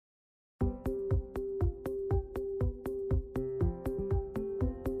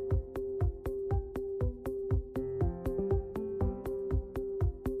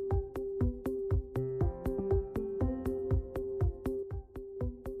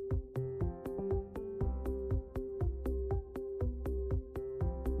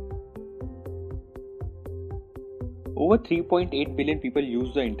Over 3.8 billion people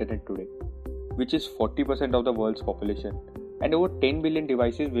use the internet today, which is 40% of the world's population, and over 10 billion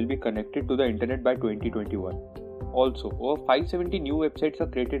devices will be connected to the internet by 2021. Also, over 570 new websites are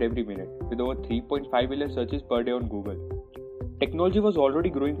created every minute, with over 3.5 billion searches per day on Google. Technology was already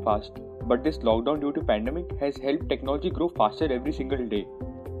growing fast, but this lockdown due to pandemic has helped technology grow faster every single day.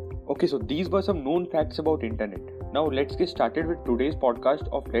 Okay, so these were some known facts about internet. Now let's get started with today's podcast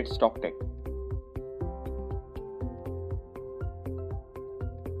of Let's Talk Tech.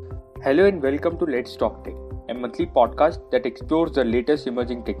 Hello and welcome to Let's Talk Tech, a monthly podcast that explores the latest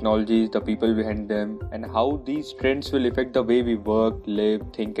emerging technologies, the people behind them, and how these trends will affect the way we work, live,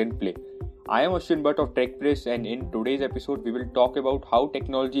 think and play. I am Ashwin Bhatt of TechPress, and in today's episode we will talk about how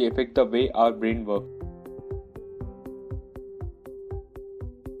technology affects the way our brain works.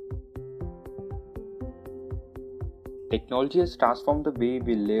 Technology has transformed the way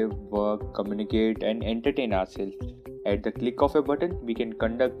we live, work, communicate and entertain ourselves. At the click of a button, we can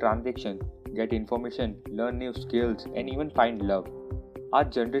conduct transactions, get information, learn new skills, and even find love. Our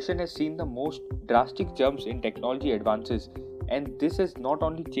generation has seen the most drastic jumps in technology advances, and this has not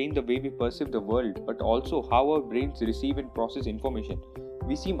only changed the way we perceive the world, but also how our brains receive and process information.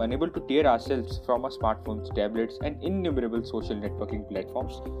 We seem unable to tear ourselves from our smartphones, tablets, and innumerable social networking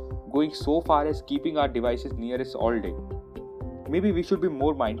platforms, going so far as keeping our devices near us all day. Maybe we should be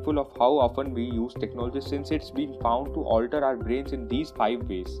more mindful of how often we use technology, since it's been found to alter our brains in these 5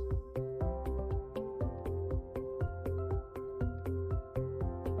 ways.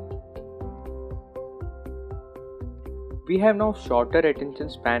 We have now shorter attention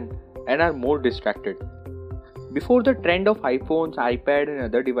span and are more distracted. Before the trend of iPhones, iPad and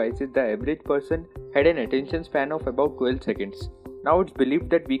other devices, the average person had an attention span of about 12 seconds. Now it's believed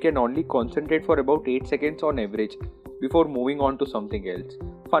that we can only concentrate for about 8 seconds on average before moving on to something else.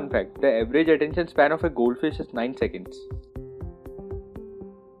 Fun fact, the average attention span of a goldfish is 9 seconds.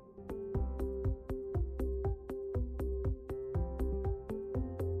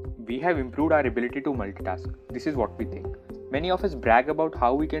 We have improved our ability to multitask. This is what we think. Many of us brag about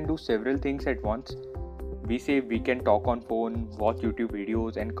how we can do several things at once. We say we can talk on phone, watch YouTube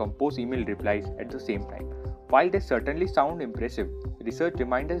videos and compose email replies at the same time. While they certainly sound impressive, research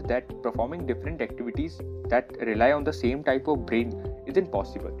reminds us that performing different activities that rely on the same type of brain isn't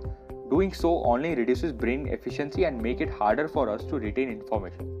possible. Doing so only reduces brain efficiency and make it harder for us to retain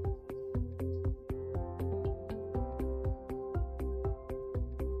information.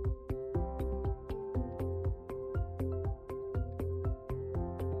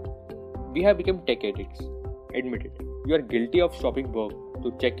 We have become tech addicts. Admit it. You are guilty of stopping work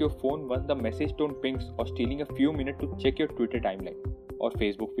to check your phone once the message tone pings, or stealing a few minutes to check your Twitter timeline or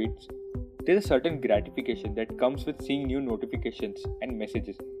Facebook feeds. There is a certain gratification that comes with seeing new notifications and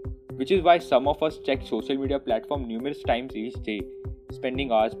messages, which is why some of us check social media platforms numerous times each day,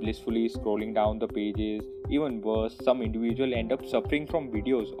 spending hours blissfully scrolling down the pages. Even worse, some individuals end up suffering from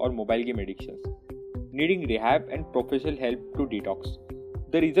videos or mobile game addictions, needing rehab and professional help to detox.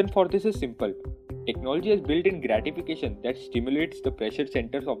 The reason for this is simple. Technology has built in gratification that stimulates the pressure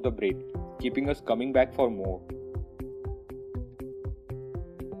centers of the brain, keeping us coming back for more.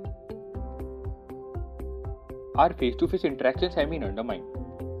 Our face-to-face interactions have been undermined.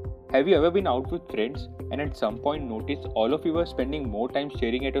 Have you ever been out with friends and at some point noticed all of you were spending more time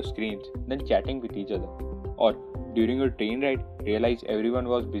staring at your screens than chatting with each other? Or during your train ride, realized everyone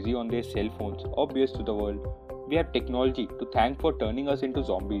was busy on their cell phones, obvious to the world? We have technology to thank for turning us into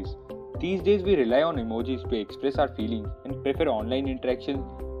zombies. These days we rely on emojis to express our feelings and prefer online interaction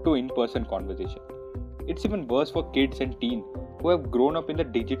to in-person conversation. It's even worse for kids and teens who have grown up in the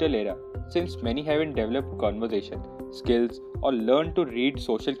digital era, since many haven't developed conversation skills or learned to read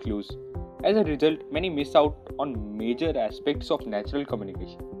social clues. As a result, many miss out on major aspects of natural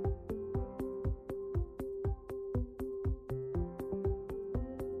communication.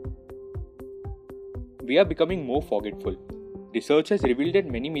 We are becoming more forgetful. Research has revealed that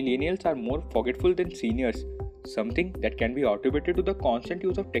many millennials are more forgetful than seniors, something that can be attributed to the constant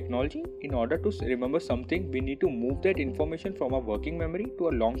use of technology. In order to remember something, we need to move that information from a working memory to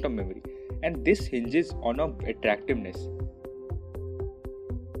a long-term memory, and this hinges on our attractiveness.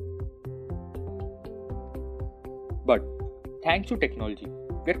 But thanks to technology,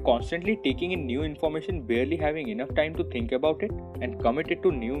 we are constantly taking in new information, barely having enough time to think about it and commit it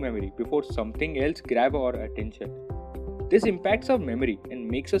to new memory before something else grabs our attention. This impacts our memory and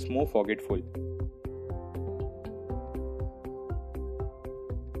makes us more forgetful.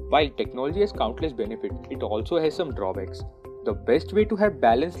 While technology has countless benefits, it also has some drawbacks. The best way to have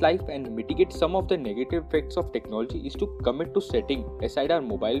balanced life and mitigate some of the negative effects of technology is to commit to setting aside our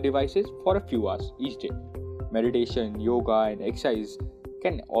mobile devices for a few hours each day. Meditation, yoga, and exercise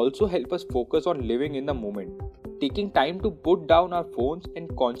can also help us focus on living in the moment. Taking time to put down our phones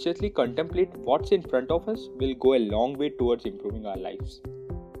and consciously contemplate what's in front of us will go a long way towards improving our lives.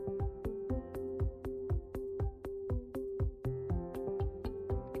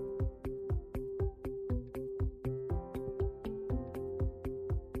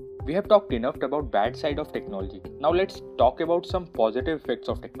 We have talked enough about bad side of technology. Now let's talk about some positive effects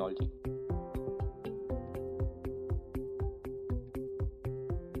of technology.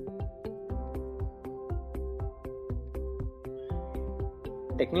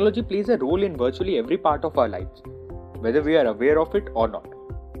 Technology plays a role in virtually every part of our lives, whether we are aware of it or not.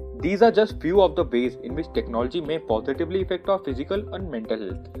 These are just few of the ways in which technology may positively affect our physical and mental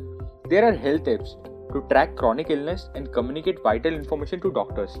health. There are health apps to track chronic illness and communicate vital information to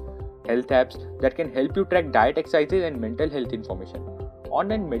doctors. Health apps that can help you track diet, exercises, and mental health information.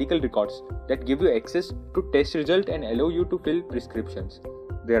 Online medical records that give you access to test results and allow you to fill prescriptions.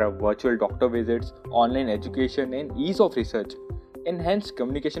 There are virtual doctor visits, online education, and ease of research. Enhanced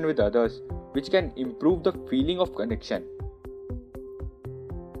communication with others, which can improve the feeling of connection.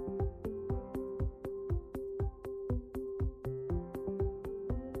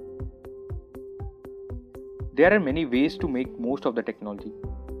 There are many ways to make most of the technology.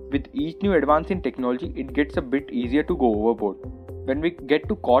 With each new advance in technology, it gets a bit easier to go overboard. When we get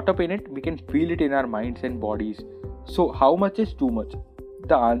too caught up in it, we can feel it in our minds and bodies. So, how much is too much?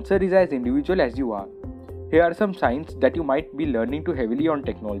 The answer is as individual as you are. Here are some signs that you might be learning too heavily on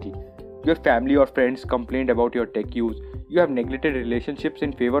technology. Your family or friends complained about your tech use. You have neglected relationships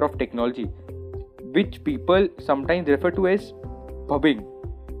in favor of technology, which people sometimes refer to as pubbing.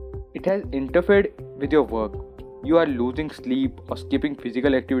 It has interfered with your work. You are losing sleep or skipping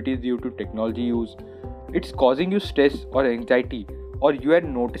physical activities due to technology use. It's causing you stress or anxiety, or you are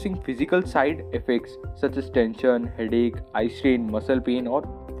noticing physical side effects such as tension, headache, eye strain, muscle pain, or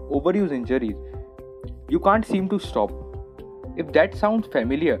overuse injuries. You can't seem to stop. If that sounds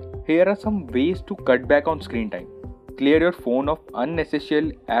familiar, here are some ways to cut back on screen time. Clear your phone of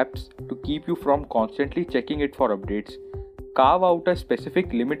unnecessary apps to keep you from constantly checking it for updates. Carve out a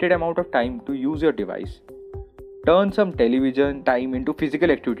specific limited amount of time to use your device. Turn some television time into physical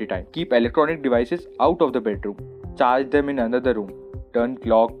activity time. Keep electronic devices out of the bedroom. Charge them in another room. Turn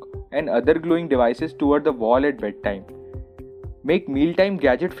clock and other glowing devices toward the wall at bedtime. Make mealtime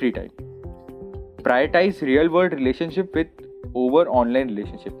gadget free time. Prioritize real world relationship with over online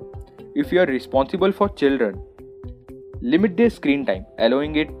relationship. If you are responsible for children, limit their screen time,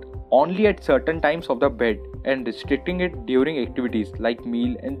 allowing it only at certain times of the bed and restricting it during activities like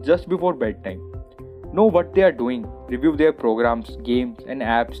meal and just before bedtime. Know what they are doing, review their programs, games, and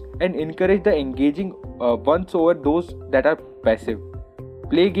apps, and encourage the engaging ones over those that are passive.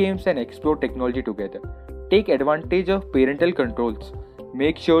 Play games and explore technology together. Take advantage of parental controls.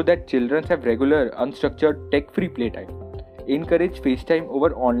 Make sure that children have regular, unstructured, tech-free playtime. Encourage FaceTime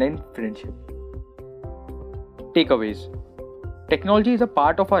over online friendship. Takeaways. Technology is a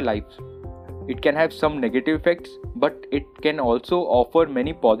part of our lives. It can have some negative effects, but it can also offer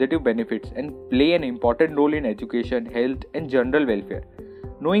many positive benefits and play an important role in education, health, and general welfare.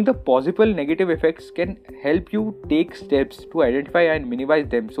 Knowing the possible negative effects can help you take steps to identify and minimize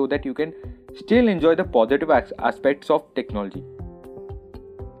them so that you can still enjoy the positive aspects of technology.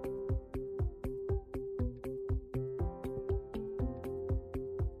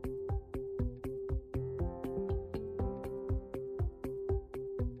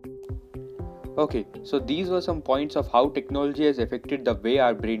 Okay, so these were some points of how technology has affected the way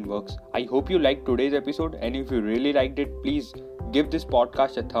our brain works. I hope you liked today's episode, and if you really liked it, please give this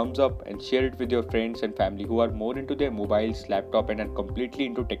podcast a thumbs up and share it with your friends and family who are more into their mobiles, laptop, and are completely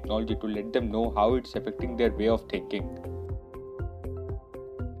into technology to let them know how it's affecting their way of thinking.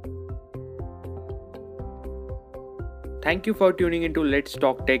 Thank you for tuning into Let's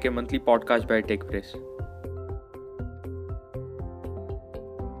Talk Tech, a monthly podcast by TechPress.